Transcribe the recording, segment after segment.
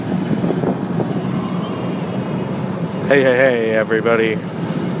Hey, everybody.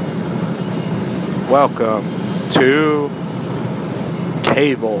 Welcome to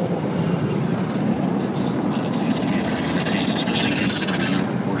Cable.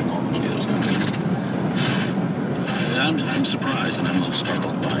 I'm surprised and I'm a little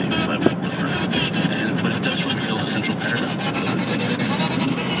startled by what we've heard. But it does reveal a central paradox.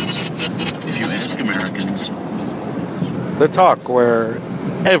 If you ask Americans... The talk where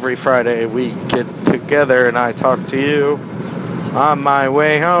every Friday we get together and I talk to you on my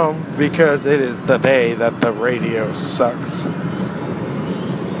way home because it is the day that the radio sucks.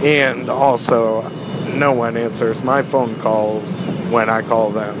 And also, no one answers my phone calls when I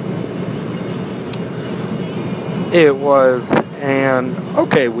call them. It was an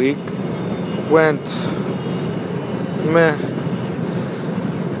okay week. Went meh.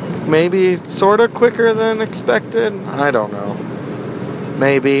 Maybe sort of quicker than expected. I don't know.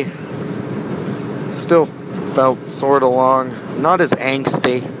 Maybe. Still felt sort of long. Not as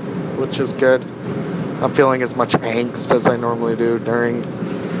angsty, which is good. Not feeling as much angst as I normally do during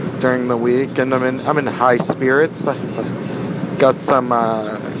the week, and I'm in high spirits. I've got some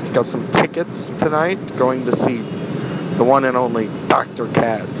tickets tonight. Going to see the one and only Dr.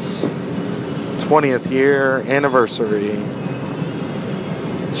 Katz 20th year anniversary.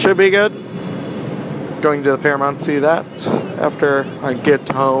 Should be good. Going to the Paramount to see that after I get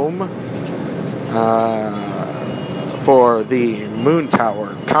home for the Moon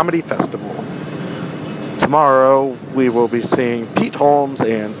Tower Comedy Festival. Tomorrow we will be seeing Pete Holmes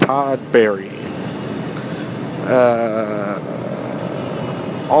and Todd Barry.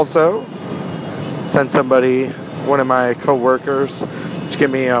 Also, sent one of my co-workers, to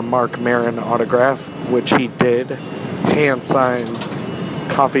give me a Marc Maron autograph, which he did. Hand-signed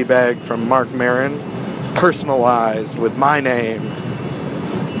coffee bag from Marc Maron, personalized with my name,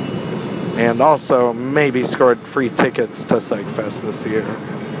 and also maybe scored free tickets to PsychFest this year.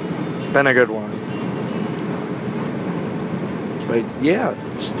 It's been a good one. But yeah,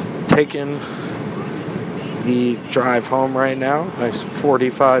 just taking the drive home right now. Nice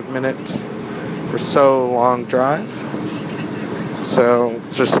 45-minute or so long drive. So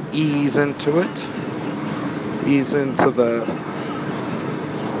just ease into it. Ease into the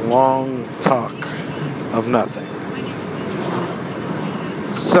long talk of nothing.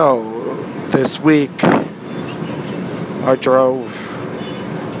 So this week I drove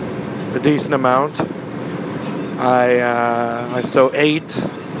a decent amount. I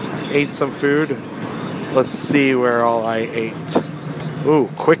ate some food. Let's see where all I ate. Ooh,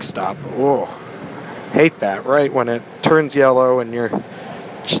 Quick Stop. Ooh, hate that. Right when it turns yellow and you're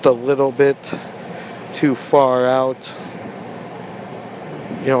just a little bit too far out.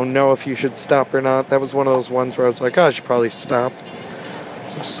 You don't know if you should stop or not. That was one of those ones where I was like, oh, I should probably stop.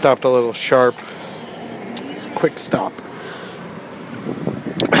 So stopped a little sharp. It's a Quick Stop.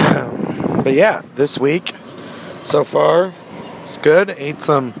 But yeah, this week, so far, it's good. Ate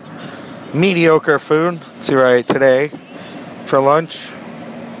some mediocre food. Let's see what I ate today. For lunch,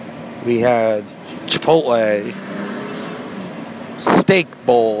 we had Chipotle steak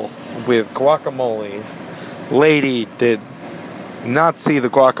bowl with guacamole. Lady did not see the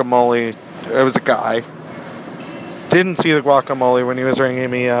guacamole. It was a guy. Didn't see the guacamole when he was ringing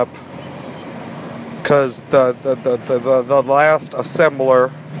me up. Because the last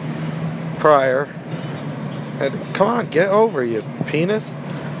assembler prior had, come on, get over, you penis.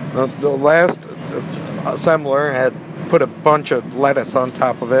 The last assembler had put a bunch of lettuce on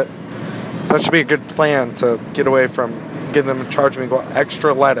top of it. So that should be a good plan to get away from getting them to charge me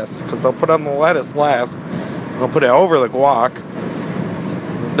extra lettuce. Because they'll put on the lettuce last. They'll put it over the guac.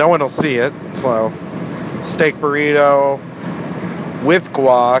 No one will see it. So, steak burrito with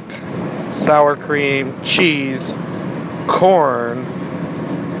guac, sour cream, cheese, corn,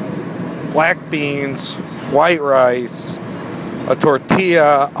 black beans, white rice, a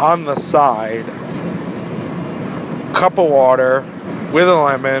tortilla on the side, cup of water with a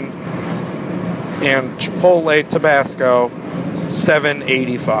lemon, and Chipotle Tabasco,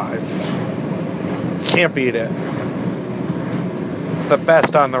 $7.85. Can't beat it. It's the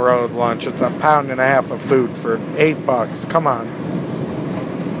best on the road lunch. It's £1.5 pound of food for $8. Come on.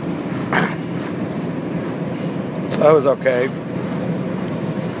 So that was okay.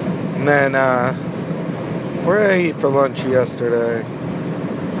 And then, where did I eat for lunch yesterday?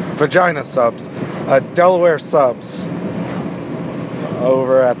 Vagina Subs. Delaware Subs.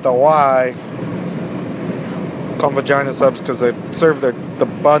 Over at the Y. Call them Vagina Subs because they serve the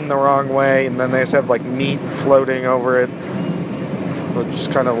bun the wrong way, and then they just have like meat floating over it. It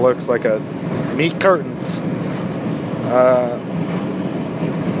just kind of looks like a meat curtains.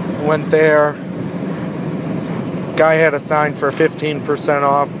 Went there. Guy had a sign for 15%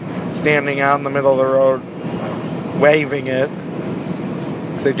 off, standing out in the middle of the road, waving it.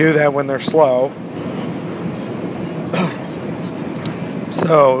 'Cause they do that when they're slow.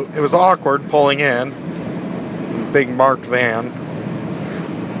 So it was awkward pulling in. Big marked van.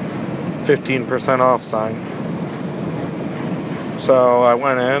 15% off sign. So I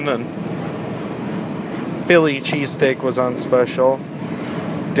went in and Philly cheesesteak was on special.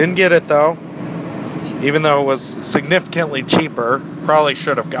 Didn't get it though. Even though it was significantly cheaper. Probably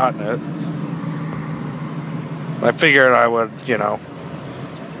should have gotten it. I figured I would,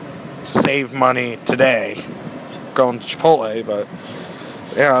 save money today going to Chipotle, but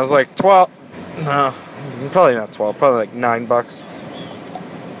yeah, it was like 12. No, probably not 12. Probably like $9.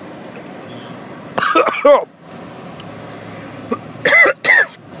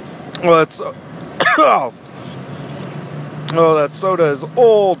 Well, that's oh, that soda is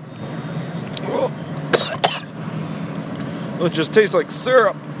old. It just tastes like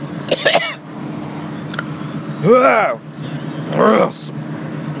syrup. Oh,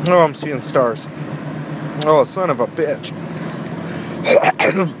 I'm seeing stars. Oh, son of a bitch.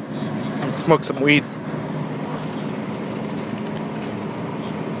 Smoke some weed.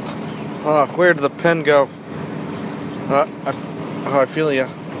 Oh, where did the pen go? I feel ya.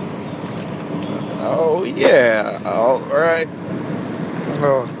 Oh, yeah. All right.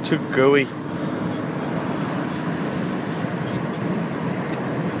 Oh, too gooey.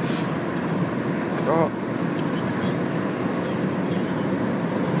 Oh.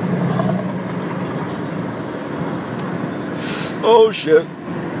 Oh, shit.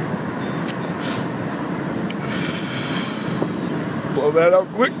 Blow that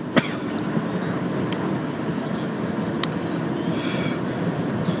out quick.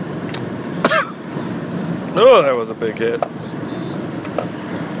 Oh, that was a big hit.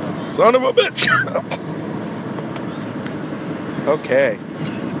 Son of a bitch. Okay.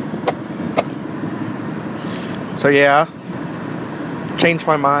 So yeah, changed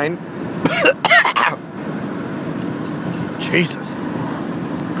my mind. Jesus.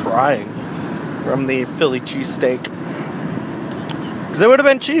 Crying from the Philly cheesesteak. Because it would have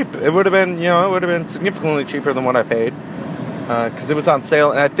been cheap. It would have been, it would have been significantly cheaper than what I paid. Because it was on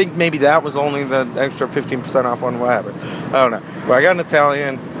sale, and I think maybe that was only the extra 15% off on whatever. I don't know. But I got an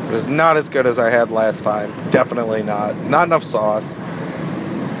Italian. It was not as good as I had last time. Definitely not. Not enough sauce.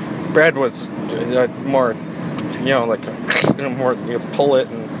 Bread was more, like more, pull it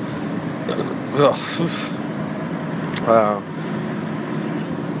and.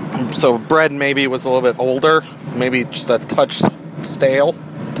 So bread maybe was a little bit older. Maybe just a touch stale.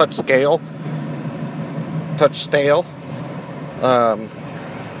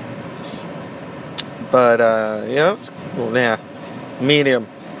 Medium.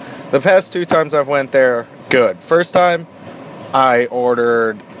 The past 2 times I've went there, good. First time, I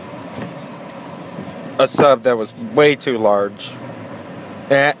ordered a sub that was way too large.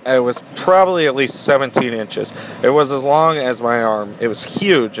 It was probably at least 17 inches. It was as long as my arm. It was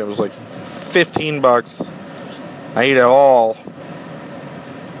huge. It was like $15. I ate it all.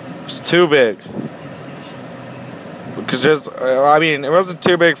 It was too big. Because it wasn't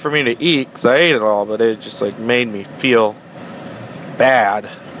too big for me to eat because I ate it all, but it just like made me feel bad,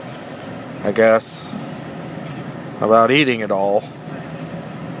 I guess, about eating it all.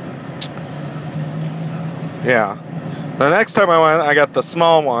 Yeah. The next time I went, I got the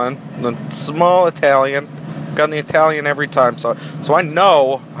small one, the small Italian. Got the Italian every time, so I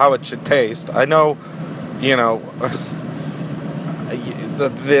know how it should taste. I know,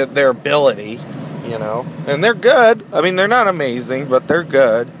 their ability. And they're good. I mean, they're not amazing, but they're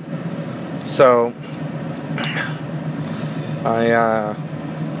good. So, I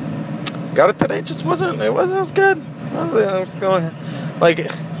got it today. It wasn't as good. I was going,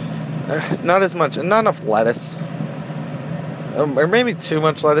 not as much, not enough lettuce. Or maybe too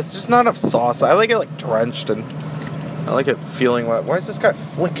much lettuce. Just not enough sauce. I like it, drenched, and I like it feeling wet. Why is this guy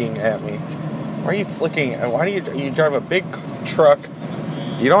flicking at me? Why are you flicking? Why do you drive a big truck?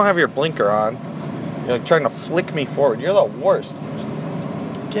 You don't have your blinker on. You're trying to flick me forward. You're the worst.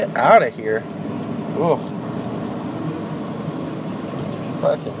 Get out of here. Ugh.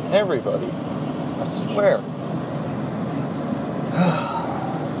 Fucking everybody. I swear.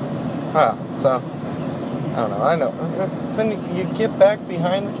 So, I don't know. I know. Then you get back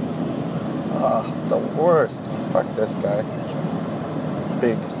behind me. The worst. Fuck this guy.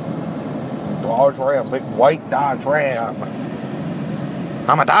 Big Dodge Ram. Big white Dodge Ram.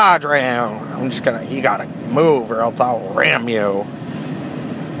 I'm a Dodge Ram. You gotta move or else I'll ram you.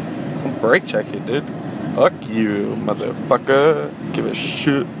 I'll brake check you, dude. Fuck you, motherfucker. Give a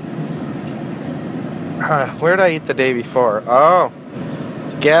shit. Where did I eat the day before? Oh,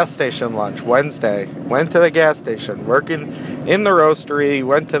 gas station lunch, Wednesday. Went to the gas station. Working in the roastery,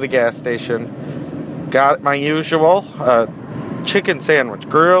 went to the gas station. Got my usual chicken sandwich.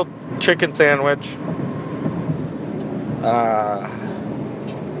 Grilled chicken sandwich.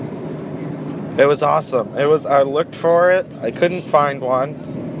 It was awesome. I looked for it. I couldn't find one.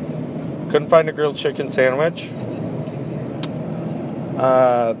 Couldn't find a grilled chicken sandwich.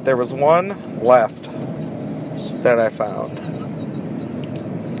 There was one left that I found.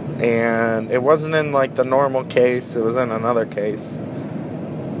 And it wasn't in like the normal case. It was in another case.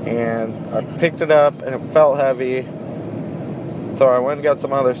 And I picked it up and it felt heavy. So I went and got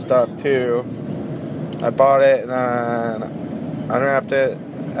some other stuff too. I bought it and then I unwrapped it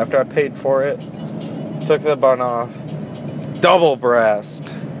after I paid for it. Took the bun off. Double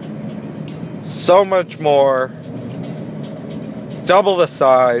breast. So much more. Double the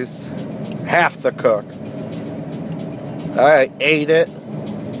size. Half the cook. I ate it.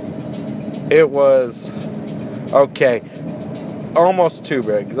 It was okay. Almost too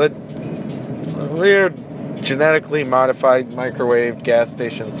big. The weird genetically modified microwave gas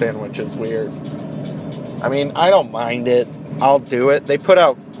station sandwich is weird. I mean, I don't mind it. I'll do it. They put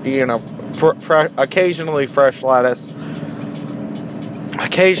out, occasionally fresh lettuce,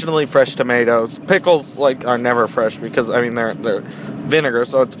 occasionally fresh tomatoes. Pickles are never fresh because they're vinegar,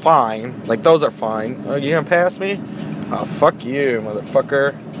 so it's fine. Those are fine. Oh, you gonna pass me? Oh, fuck you,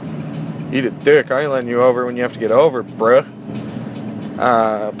 motherfucker. Eat a dick. I ain't letting you over when you have to get over, bruh.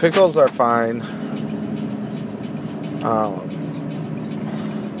 Pickles are fine.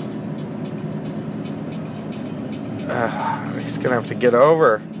 He's gonna have to get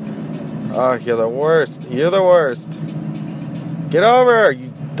over. Oh, you're the worst. You're the worst. Get over.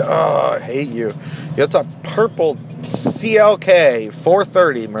 I hate you. It's a purple CLK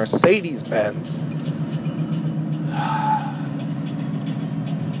 430 Mercedes-Benz.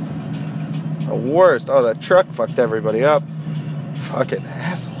 The worst. Oh, that truck fucked everybody up. Fucking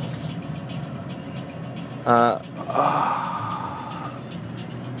assholes.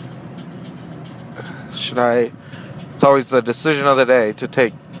 Should I... It's always the decision of the day to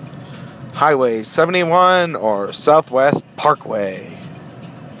take Highway 71 or Southwest Parkway.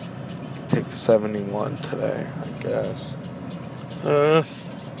 Take 71 today, I guess.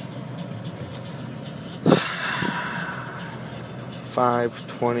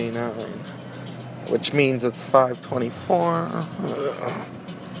 5:29, which means it's 5:24.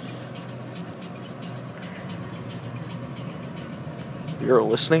 You're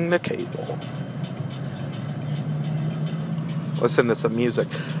listening to cable. Listen to some music.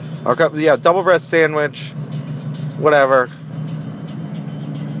 Okay, yeah, double breast sandwich, whatever.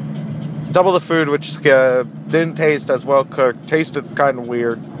 Double the food, which didn't taste as well cooked. Tasted kind of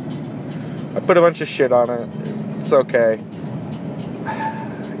weird. I put a bunch of shit on it. It's okay.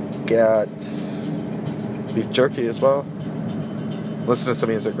 Got beef jerky as well. Listen to some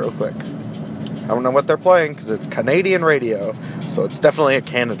music real quick. I don't know what they're playing because it's Canadian radio, so it's definitely a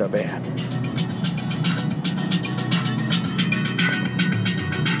Canada band.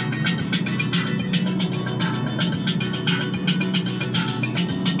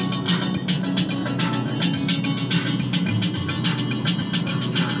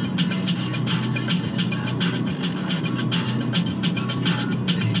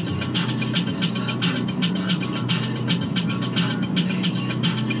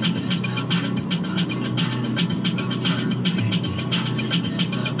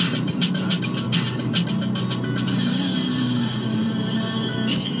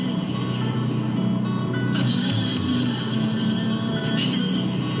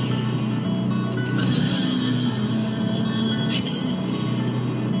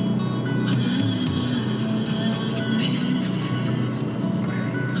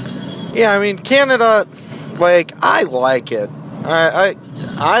 Yeah, I mean, Canada, I like it. I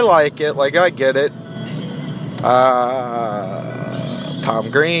like it. I get it.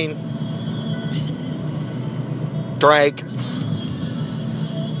 Tom Green, Drake,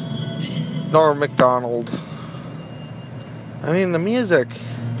 Norm Macdonald. I mean, the music,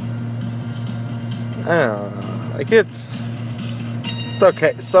 I don't know. It's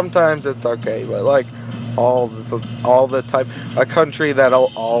okay. Sometimes it's okay, but all the time, a country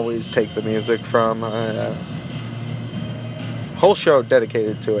that'll always take the music from. Whole show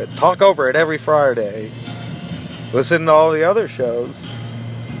dedicated to it. Talk over it every Friday. Listen to all the other shows.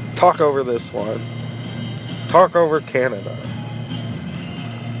 Talk over this one. Talk over Canada.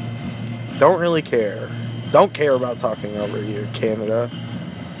 Don't really care. Don't care about talking over you, Canada.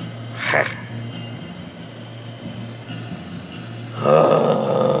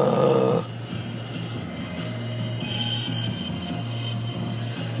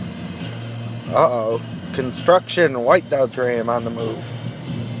 Uh-oh. Construction White Dodge Ram on the move.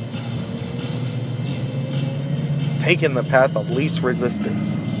 Taking the path of least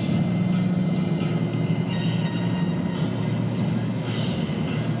resistance.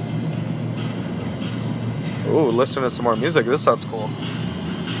 Ooh, listen to some more music. This sounds cool.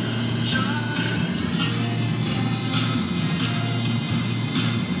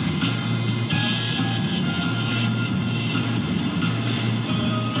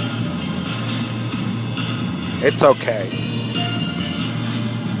 It's okay.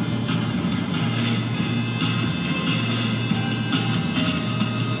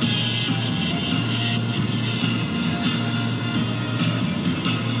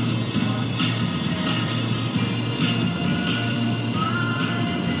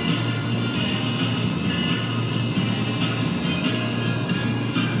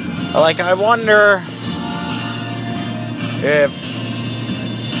 Like, I wonder if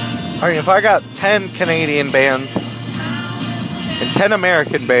I got 10 Canadian bands and 10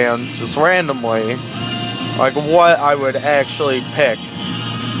 American bands just randomly, like, what I would actually pick.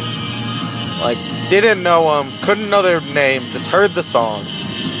 Like, didn't know them, couldn't know their name, just heard the song.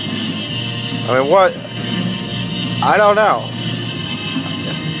 I mean, what? I don't know.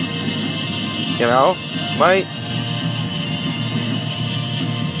 You know?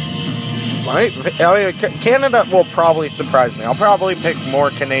 I mean, Canada will probably surprise me. I'll probably pick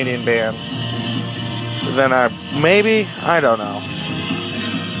more Canadian bands than I don't know.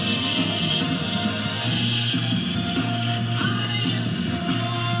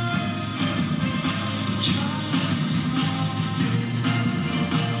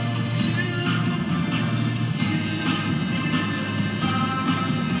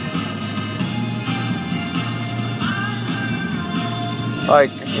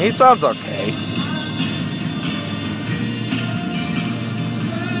 Like, he sounds okay.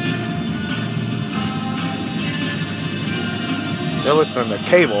 You're listening to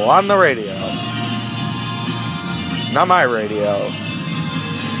Cable on the radio. Not my radio.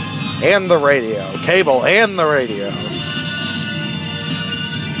 And the radio. Cable and the radio.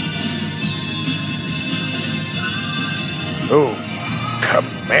 Ooh.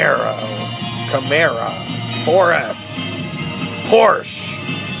 Camaro. 4S. Porsche.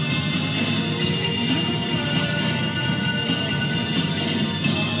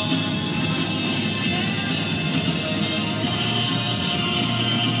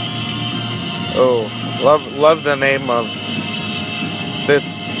 Oh, love the name of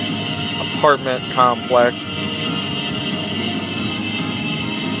this apartment complex.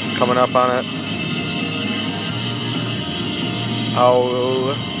 Coming up on it.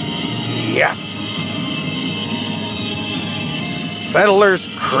 Oh, yes. Settlers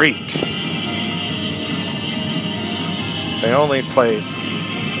Creek. The only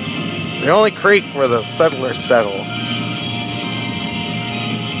creek where the settlers settle.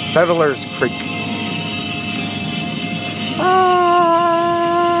 Settlers Creek.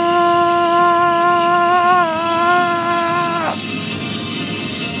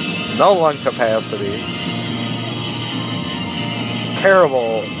 No lung capacity.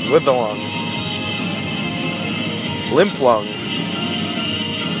 Terrible with the lung. Limp lung.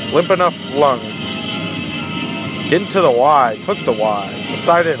 Limp enough lung. Get into the Y. Took the Y.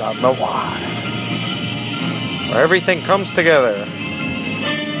 Decided on the Y. Where everything comes together.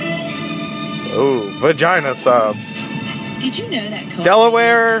 Ooh, vagina subs. Did you know that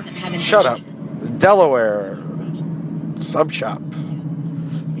Delaware? Shut up. Delaware sub shop.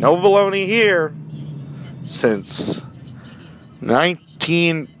 No baloney here since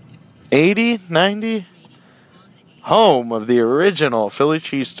 1980, 90. Home of the original Philly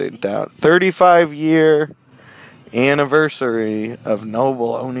cheesesteak down. 35-year anniversary of No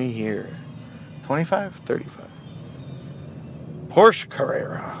Baloney here. 25? 35. Porsche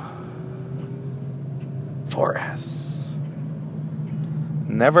Carrera. 4S.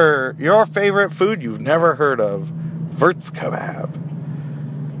 Never, your favorite food you've never heard of. Verts Kebab.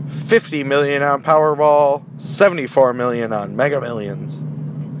 50 million on Powerball. 74 million on Mega Millions.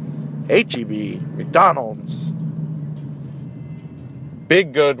 HEB. McDonald's.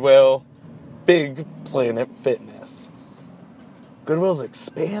 Big Goodwill, big Planet Fitness. Goodwill's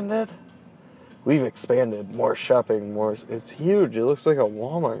expanded? We've expanded. More shopping, more. It's huge. It looks like a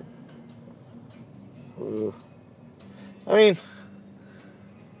Walmart. Ooh. I mean,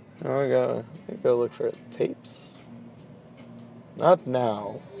 I gotta look for tapes. Not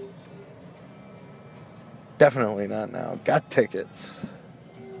now. Definitely not now. Got tickets.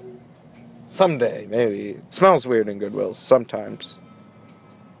 Someday, maybe. It smells weird in Goodwill's sometimes.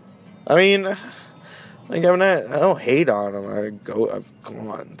 I mean, Like, I don't hate on them. I've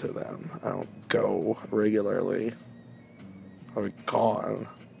gone to them. I don't go regularly. I've gone.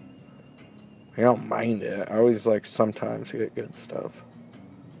 I don't mind it. I always like sometimes get good stuff.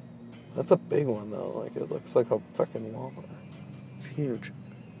 That's a big one though. Like, it looks like a fucking Walmart. It's huge.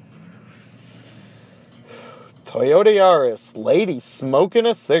 Toyota Yaris. Lady smoking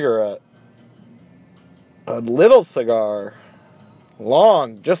a cigarette. A little cigar.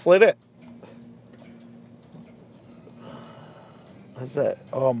 Long. Just lit it. What's that?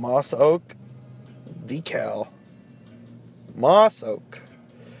 Oh, moss oak decal. Moss oak.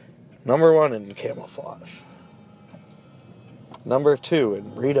 Number 1 in camouflage. Number 2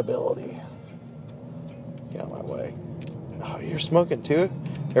 in readability. Get out of my way. Oh, you're smoking too?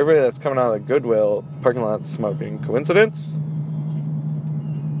 Everybody that's coming out of the Goodwill parking lot smoking. Coincidence?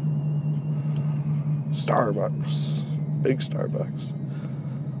 Starbucks. Big Starbucks.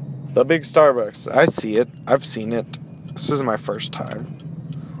 The big Starbucks. I see it. I've seen it. This is my first time.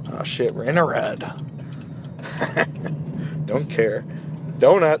 Oh shit, ran a red. Don't care.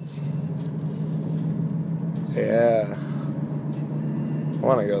 Donuts. Yeah. I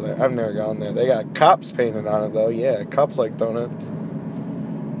want to go there. I've never gone there. They got cops painted on it though. Yeah, cops like donuts.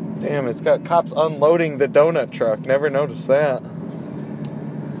 Damn, it's got cops unloading the donut truck. Never noticed that.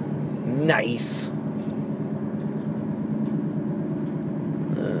 Nice.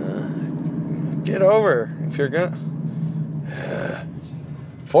 Get over if you're gonna.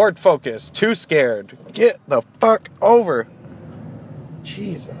 Ford Focus, too scared. Get the fuck over.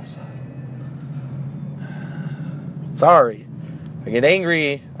 Jesus. Sorry. I get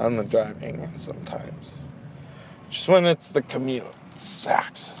angry on the driving sometimes. Just when it's the commute. It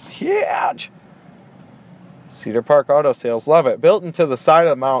sucks. It's huge. Cedar Park Auto Sales. Love it. Built into the side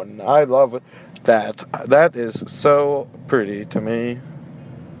of the mountain. I love that. That is so pretty to me.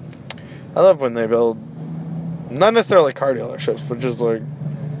 I love when they build, not necessarily car dealerships, but just like,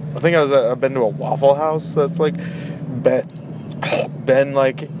 I think I've been to a Waffle House that's like been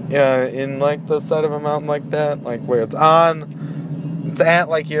like in like the side of a mountain like that, like where it's at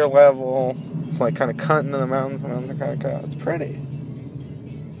like your level, it's like kind of cut into the mountains. The mountains are kind of cut. It's pretty.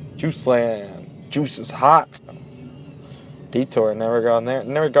 Juice Land. Juice is hot. Detour. Never gone there.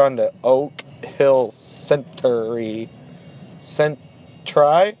 Never gone to Oak Hill Century.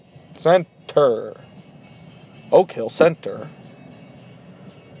 Center. Oak Hill Center.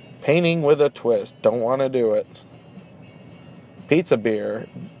 Painting with a twist. Don't want to do it. Pizza beer.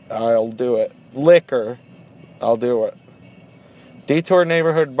 I'll do it. Liquor. I'll do it. Detour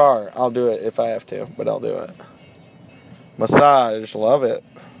Neighborhood Bar. I'll do it if I have to, but I'll do it. Massage. Love it.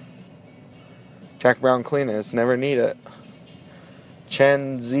 Jack Brown Cleaners. Never need it.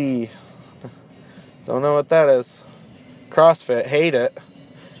 Chen Z. Don't know what that is. CrossFit. Hate it.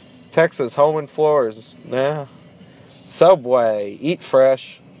 Texas. Home and Floors. Nah. Subway. Eat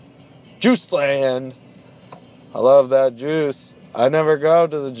Fresh. Juice Land. I love that juice. I never go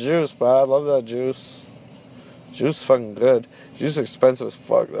to the juice, but I love that juice. Juice fucking good. Juice expensive as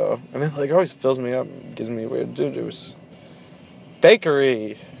fuck though. And it like always fills me up and gives me weird juice.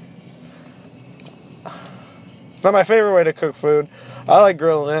 Bakery. It's not my favorite way to cook food. I like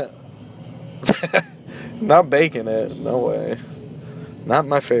grilling it. Not baking it. No way. Not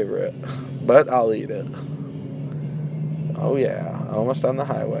my favorite. But I'll eat it. Oh yeah. Almost on the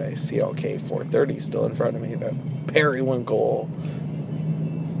highway. CLK 430 still in front of me. That periwinkle.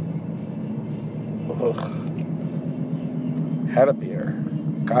 Ugh. Had a beer.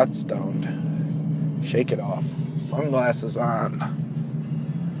 Got stoned. Shake it off. Sunglasses on.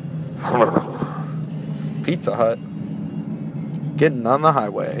 Pizza Hut. Getting on the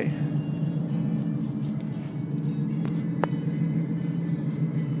highway.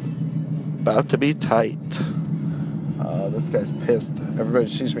 About to be tight. This guy's pissed. Everybody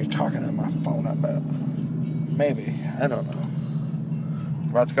sees me talking on my phone, I bet. Maybe. I don't know.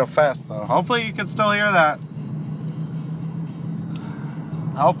 About to go fast, though. Hopefully you can still hear that.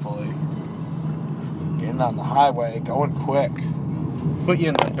 Hopefully. Getting on the highway, going quick. Put you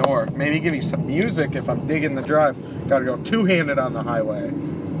in the door. Maybe give you some music if I'm digging the drive. Gotta go two-handed on the highway.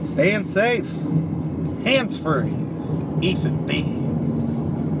 Staying safe. Hands-free. Ethan B.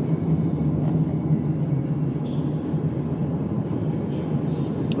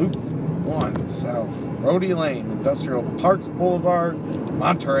 Loop 1 South. Rhodey Lane. Industrial Parks Boulevard.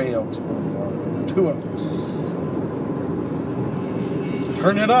 Monterey Oaks Boulevard. 2 Oaks. Let's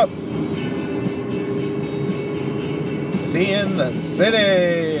turn it up. Seeing the city.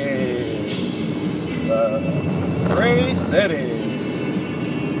 The gray city.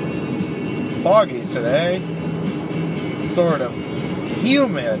 Foggy today. Sort of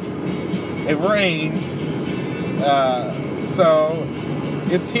humid. It rained. So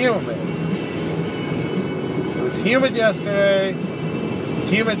it's humid. It was humid yesterday. It's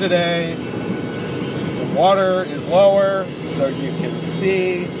humid today. The water is lower, so you can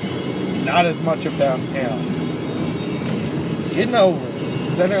see not as much of downtown. Getting over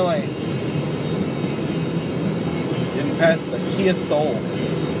center lane. Getting past the Kia Soul.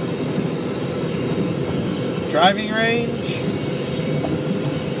 Driving range.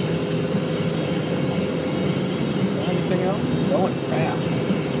 Anything else? Going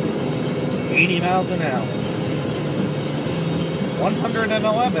fast. 80 miles an hour.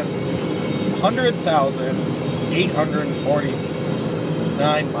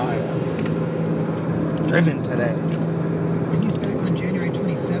 111,849 miles. Driven today. Released back on January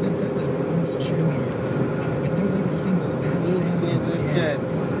 27th, that was Bronx Cheerleader. With their latest single, Bad Sounds Dead.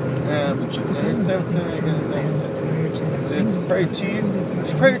 Check us out on South Africa. Prior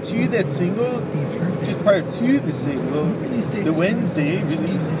to that single, just prior to the single, the Wednesday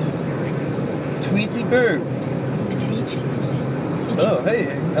released Tweety Bird. Oh, hey,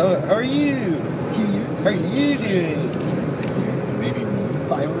 how are you? How are you doing?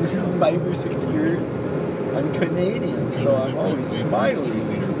 5 or 6 years. I'm Canadian, so I'm always smiling.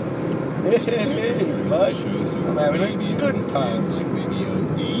 Hey, bud. I'm having a good time.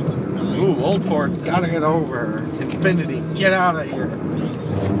 Ooh, Old Ford's gotta get over. Infinity, get out of here.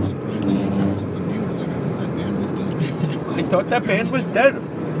 I thought that band was dead,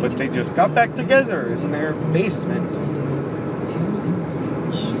 but they just got back together in their basement.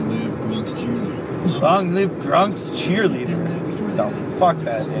 Long live Bronx Cheerleader. The fuck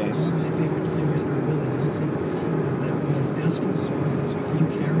that name. One of my favorite singers are Willie Nelson. That was Astral Swans with You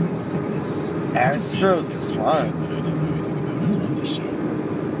Carry a Sickness. Astro Swans. I love this show.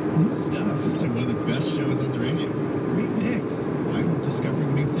 New stuff. It's like one of the best shows on the radio. Great mix. I'm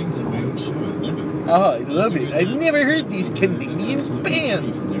discovering new things on my own show. I love it. Oh, I love it. I've never heard these Canadian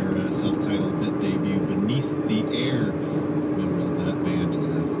bands. Their self-titled debut, Beneath the Air. Members of that band, of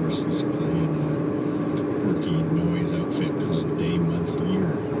course, used to play in a quirky noise outfit called Day, Month,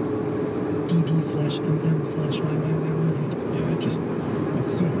 Year. DD/MM/YYYY. Yeah,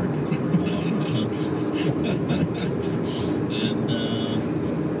 it's so hard to roll off the tongue.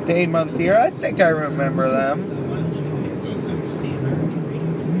 And, Day Month Year, I think I remember them. Wild Highways. oh, thanks. The American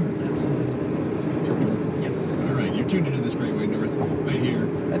radio premiere. That's yes. All right, you're tuned into This Great Way North right here.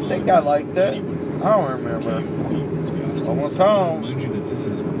 I think I liked it. I don't remember. Almost home. Remind you that this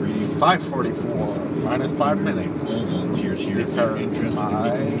is radio. 5:44, minus 5 minutes. All volunteers here. If you're Because interested in my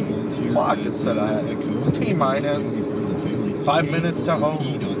becoming a volunteer, clock is set at T-minus 5 minutes to home.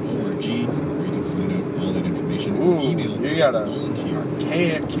 KOP.org, where you can find out all that information. Ooh, Email you got a volunteer.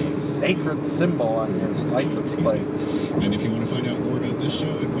 archaic, sacred symbol on your license plate. And if you want to find out more about this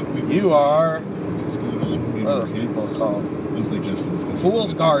show and what we You are, what's going on, what are those people called? mostly Justin's gonna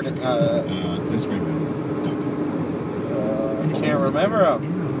Fool's Garden. this great I can't remember them.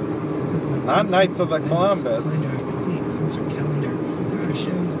 Not Knights of the Columbus. Find our complete concert calendar. There are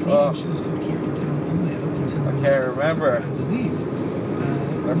shows, Ugh. Canadian shows booked here in town all the way up until I can't remember. October, I believe.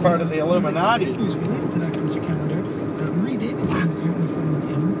 They're part of the Illuminati. Who's related to that concert calendar? Marie Davidson has apparently fallen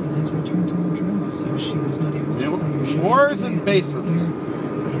ill and has returned to Montreal, so she was not able to play her shows. Wars and basins.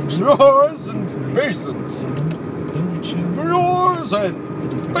 Wars Wars and basins. Though that show Wars a and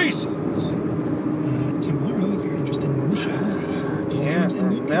different basins. tomorrow, if you're interested in more shows, Can't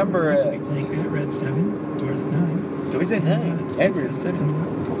remember will it. be playing at Red 7, doors at 9. Do we say 9? Every It's city. coming up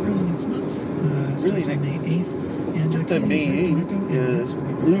early next month. Really Starts on next- May 8th. And starts on May 8th,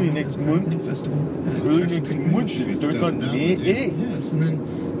 early next month. Festival. Early next month. It starts on May 8th. Yes, and then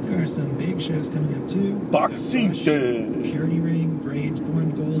there are some big shows coming up too. Boxing Rush, Day. Purity Ring, Braids,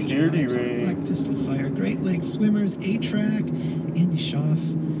 Born Gold, Purity Giant, Ring. Black Pistol Fire, Great Lakes Swimmers, A-Track, Andy Schaaf,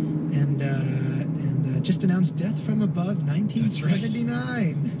 and just announced Death from Above,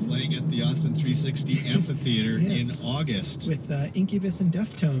 1979. Playing at the Austin 360 Amphitheater Yes. in August. With Incubus and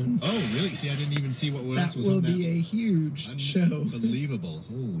Deftones. Oh, really? See, I didn't even see what else That was will on that. be a huge show. Unbelievable.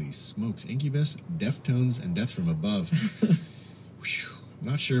 Holy smokes. Incubus, Deftones, and Death from Above. Whew. I'm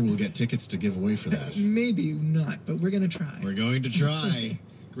not sure we'll get tickets to give away for that. Maybe not, but we're going to try. We're going to try.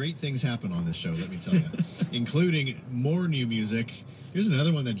 Great things happen on this show, let me tell you. Including more new music. Here's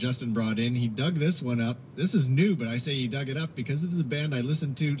another one that Justin brought in. He dug this one up. This is new, but I say he dug it up because this is a band I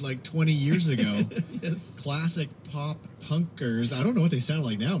listened to like 20 years ago. Yes. Classic pop punkers. I don't know what they sound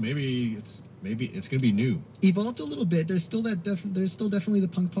like now. Maybe it's going to be new. Evolved a little bit. There's still that. There's still definitely the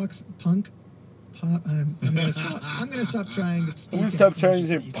punk I'm gonna stop trying to speak. I'm gonna stop trying to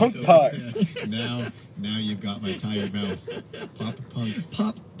say punk pie. Now you've got my tired mouth. Pop punk.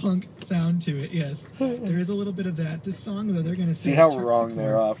 Pop punk sound to it. Yes, there is a little bit of that. This song, though, they're gonna say. See how wrong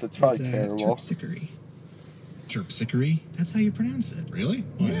they're off. It's probably terrible. Terpsichore. Terpsichore? That's how you pronounce it. Really?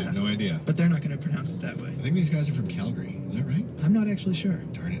 Oh, Yeah. I had no idea. But they're not gonna pronounce it that way. I think these guys are from Calgary. Is that right? I'm not actually sure.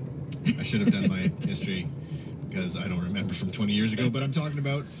 Darn it. I should have done my history because I don't remember from 20 years ago, but I'm talking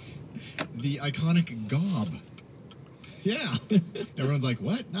about the iconic Gob. Yeah. Everyone's like,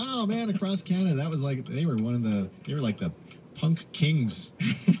 what? No, man, across Canada. That was like, they were like the punk kings.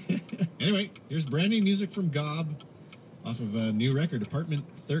 Anyway, here's brand new music from Gob off of a new record, Apartment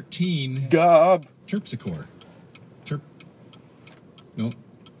 13. Gob. Terpsichore. No.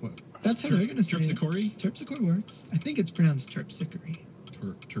 What? That's how they're gonna say it. Terpsichore? Terpsichore works. I think it's pronounced terpsichore.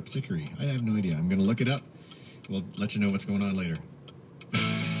 Terpsichore. I have no idea. I'm going to look it up. We'll let you know what's going on later.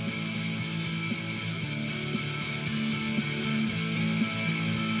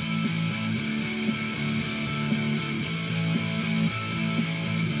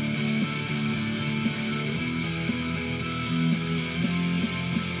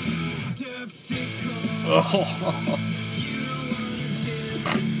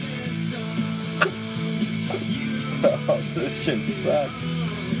 Oh, this shit sucks.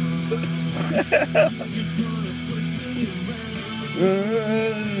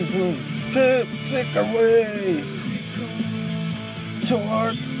 Terpsichore.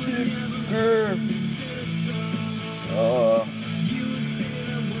 Terpsichore. Oh.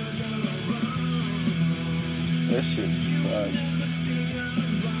 This shit sucks.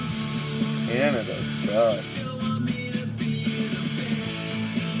 Canada sucks.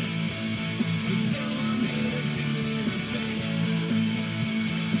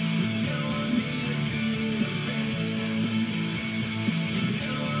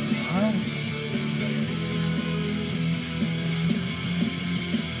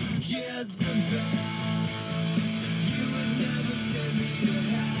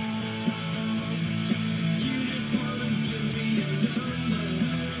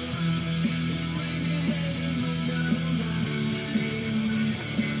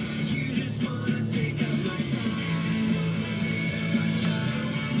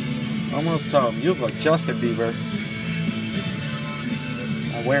 Almost tell him, you look like Justin Bieber.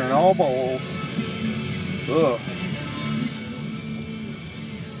 I'm wearing all bowls. Ugh.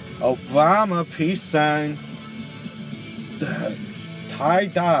 Obama peace sign.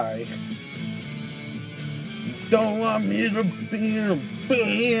 Tie-dye. You don't want me to be in a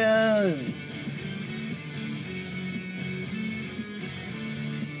band.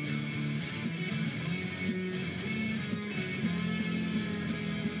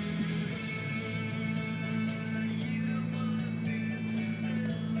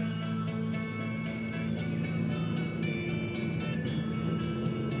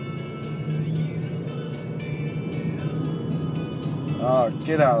 Oh,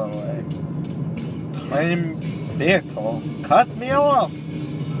 get out of the way. Claim Beto. Cut me off.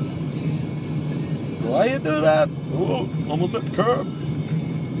 Why you do that? Oh, almost at curb.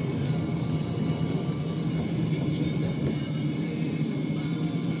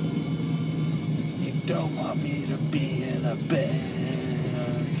 You don't want me to be in a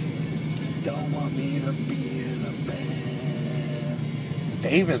band. Don't want me to be in a band.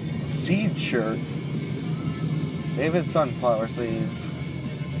 David Seed shirt. David Sunflower Seeds.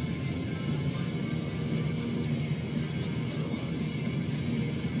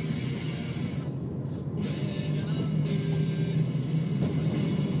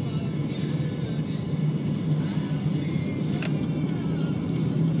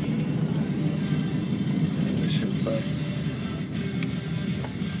 This shit sucks.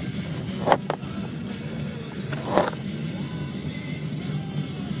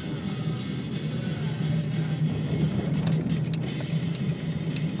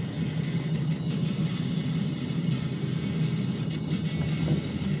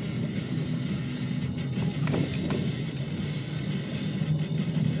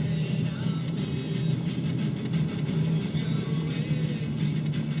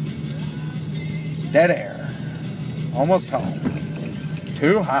 Dead air. Almost home.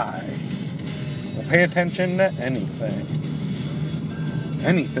 Too high. We'll pay attention to anything.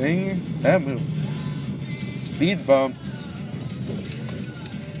 Anything that moves. Speed bumps.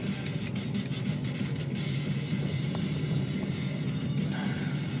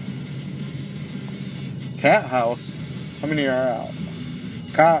 Cat house. How many are out?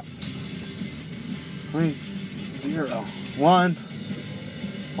 Cops. 3, 0, 1.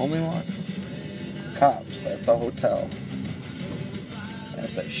 Only one. Cops at the hotel.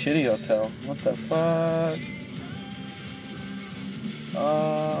 At that shitty hotel. What the fuck?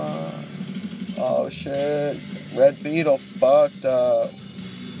 Oh shit. Red Beetle fucked up.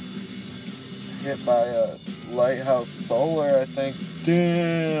 Hit by a Lighthouse Solar, I think.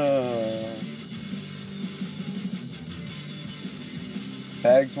 Damn.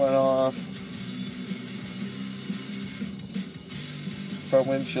 Bags went off. Front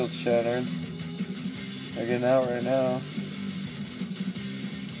windshield shattered. They're getting out right now.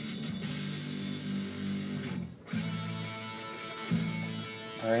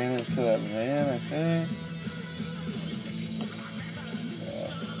 Ran into that van, I think.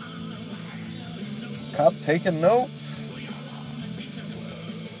 Yeah. Cop taking notes.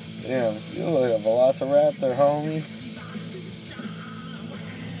 Damn, you look like a velociraptor, homie.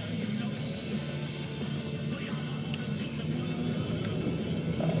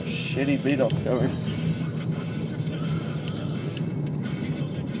 Oh, shitty Beatles cover.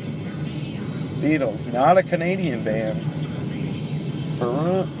 Beatles, not a Canadian band.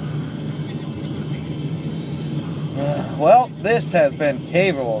 Well, this has been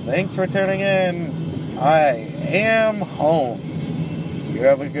Cable. Thanks for tuning in. I am home. You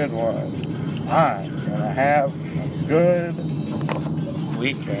have a good one. I'm gonna have a good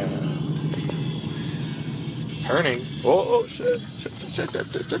weekend. Turning. Oh, shit. Shit.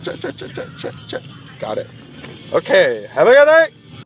 Got it. Okay, have a good night.